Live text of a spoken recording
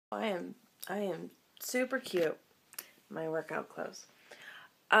I am super cute. My workout clothes.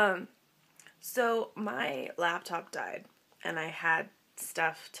 So my laptop died and I had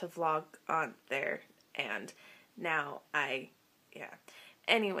stuff to vlog on there, and now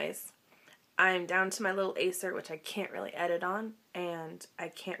anyways, I'm down to my little Acer, which I can't really edit on, and I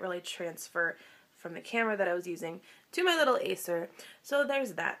can't really transfer from the camera that I was using to my little Acer, so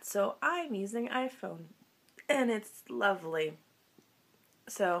there's that. So I'm using iPhone, and it's lovely.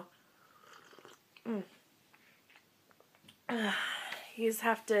 So you just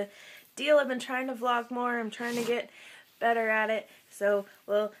have to deal. I've been trying to vlog more. I'm trying to get better at it, so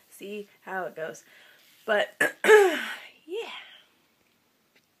we'll see how it goes. But yeah,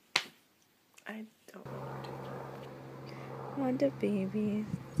 I don't want the babies.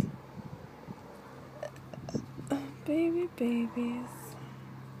 Babies.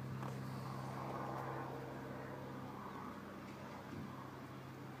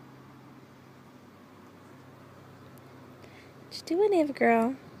 What you doing, Eva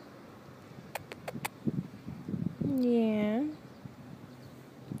girl? Yeah.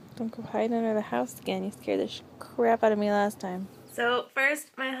 Don't go hide under the house again. You scared the crap out of me last time. So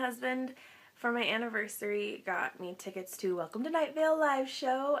first, my husband, for my anniversary, got me tickets to Welcome to Night Vale live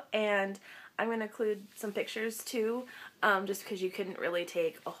show, and I'm going to include some pictures too, just because you couldn't really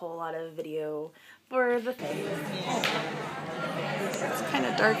take a whole lot of video for the thing. It's kind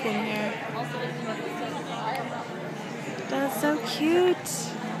of dark in here. That's so cute.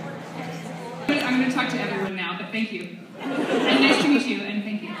 I'm going to talk to everyone now, but thank you. And nice to meet you, and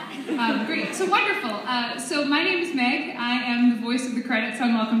thank you. Great, so wonderful. So my name is Meg. I am the voice of the credits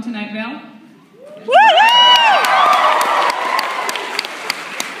on Welcome to Night Vale.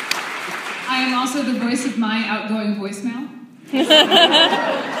 I am also the voice of my outgoing voicemail.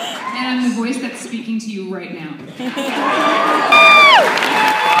 And I'm the voice that's speaking to you right now.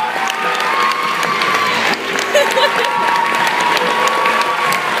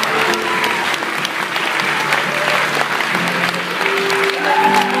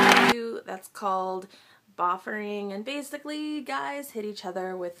 That's called boffering, and basically guys hit each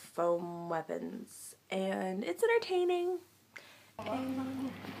other with foam weapons, and it's entertaining.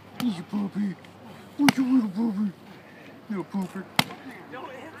 Easy, puppy. What's your little puppy? Little pooper.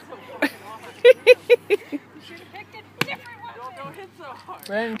 Don't hit so hard. You should have picked a different one. Don't hit so hard.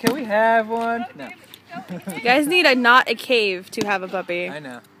 Brandon, can we have one? No. You guys need not a cave to have a puppy. I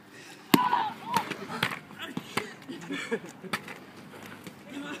know.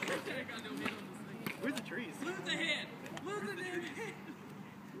 Where's the trees? Lose the hand! Lose the damn hand!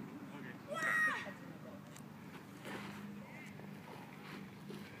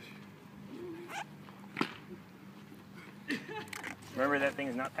 Remember, that thing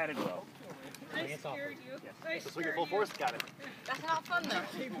is not padded well. I scared you. Yes. Swing your full force, got it. That's not fun though.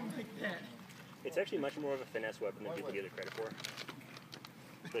 It's actually much more of a finesse weapon than people give it credit for.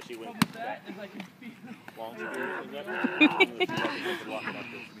 Especially when that long enough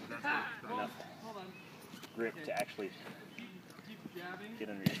grip to actually get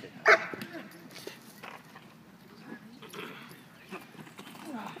underneath it.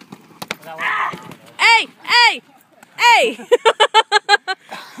 Hey!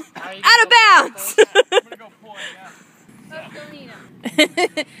 Out of bounds!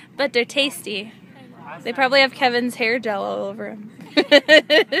 But they're tasty. They probably have Kevin's hair gel all over them.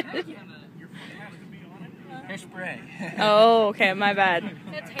 Hairspray. Oh, okay, my bad.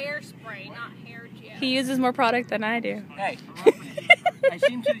 It's hairspray, not hair gel. He uses more product than I do. Hey, I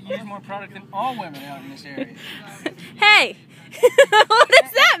seem to use more product than all women out in this area. Hey! What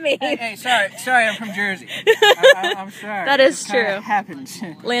does that mean? Hey, sorry, I'm from Jersey. I'm sorry. That is true. It happens.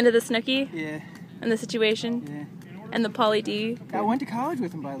 Land of the Snooki? Yeah. And the situation? Yeah. And the Pauly D? I went to college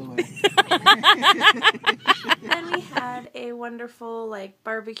with him, by the way. And we had a wonderful,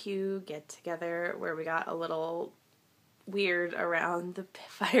 barbecue get-together where we got a little weird around the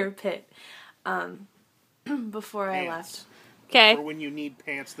fire pit before I left. Okay. Or when you need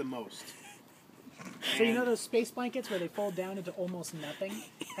pants the most. So you know those space blankets where they fold down into almost nothing?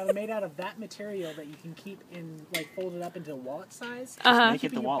 How they're made out of that material that you can keep in, folded up into wallet size? Make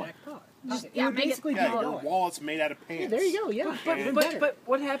it the wallet. Yeah, basically Yeah, your wallet's made out of pants. Yeah, there you go, yeah. But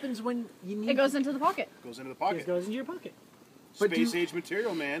what happens when you need... It goes into the pocket. Goes into the It pocket. goes into your pocket. Space age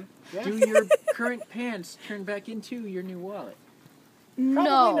material, man. Yeah. Do your current pants turn back into your new wallet?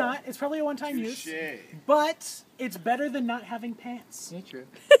 Probably not. It's probably a one-time use. Touché. But it's better than not having pants. Yeah, true.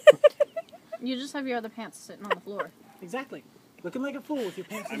 You just have your other pants sitting on the floor. Exactly. Looking like a fool with your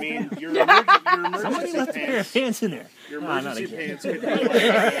pants I in the mean, pants. your Somebody emergency left a pair of pants. pants in there. Your Ah, not emergency again. pants could be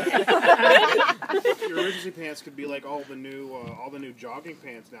like, your emergency pants could be like all the new jogging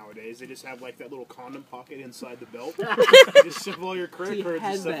pants nowadays. They just have like that little condom pocket inside the belt. You just shove all your credit cards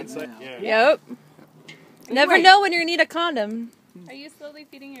and stuff inside. Yeah. Yep. Never know when you're gonna need a condom. Are you slowly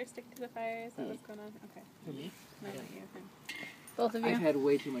feeding your stick to the fire? Is that what's going on? Okay. Me? Not like you, okay. Both of I've you. had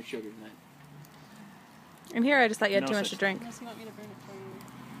way too much sugar tonight. And here I just thought you had No too much such to drink. Unless you want me to burn it for you.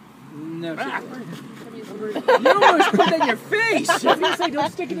 No Ah. sugar. What You almost put that in your face! I was gonna say,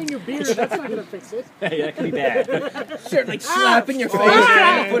 don't stick it in your beard. That's not gonna fix it. Hey, that could be bad. Start like slapping your face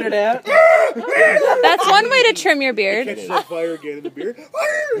trying to put it out. That's one way to trim your beard. Catches on fire again in the beard.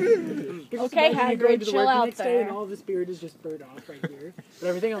 Okay, Imagine you go Hagrid, into the chill work the out next day there. and all this beard is just burned off right here. But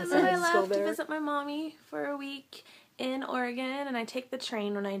everything on the And then side I is still left to there. visit my mommy for a week in Oregon, and I take the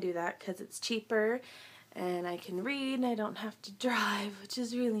train when I do that because it's cheaper, and I can read, and I don't have to drive, which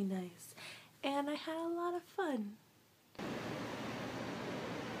is really nice. And I had a lot of fun.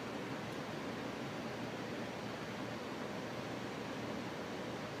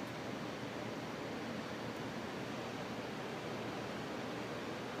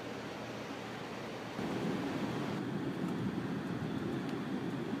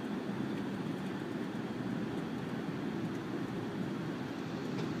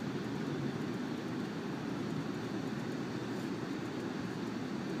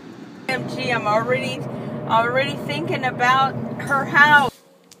 OMG, I'm already thinking about her house.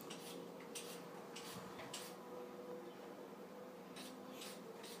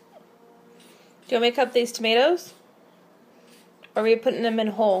 Do you want me to cut these tomatoes? Or are we putting them in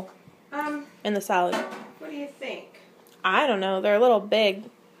whole in the salad? What do you think? I don't know. They're a little big.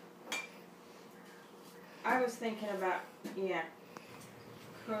 I was thinking about, yeah.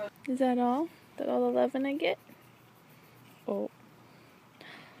 Is that all? Is that all the 11 I get? Oh.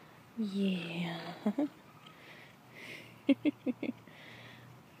 Yeah.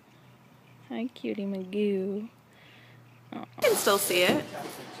 Hi, cutie Magoo. Oh. You can still see it.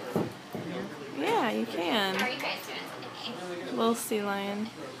 Yeah, you can. Little sea lion.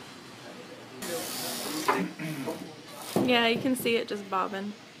 Yeah, you can see it just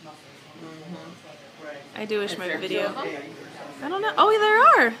bobbing. I do wish my video. I don't know.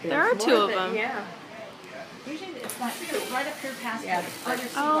 Oh, there are two of them. Yeah. Usually it's not right up here past the other sea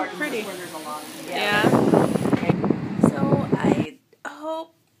Oh, gardens pretty. where there's a lot. Yeah. So I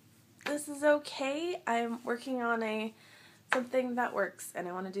hope this is okay. I'm working on something that works, and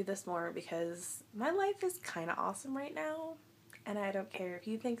I want to do this more because my life is kind of awesome right now, and I don't care if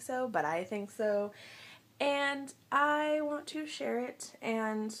you think so, but I think so, and I want to share it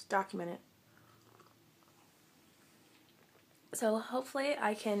and document it. So hopefully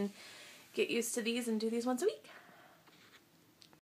I can get used to these and do these once a week.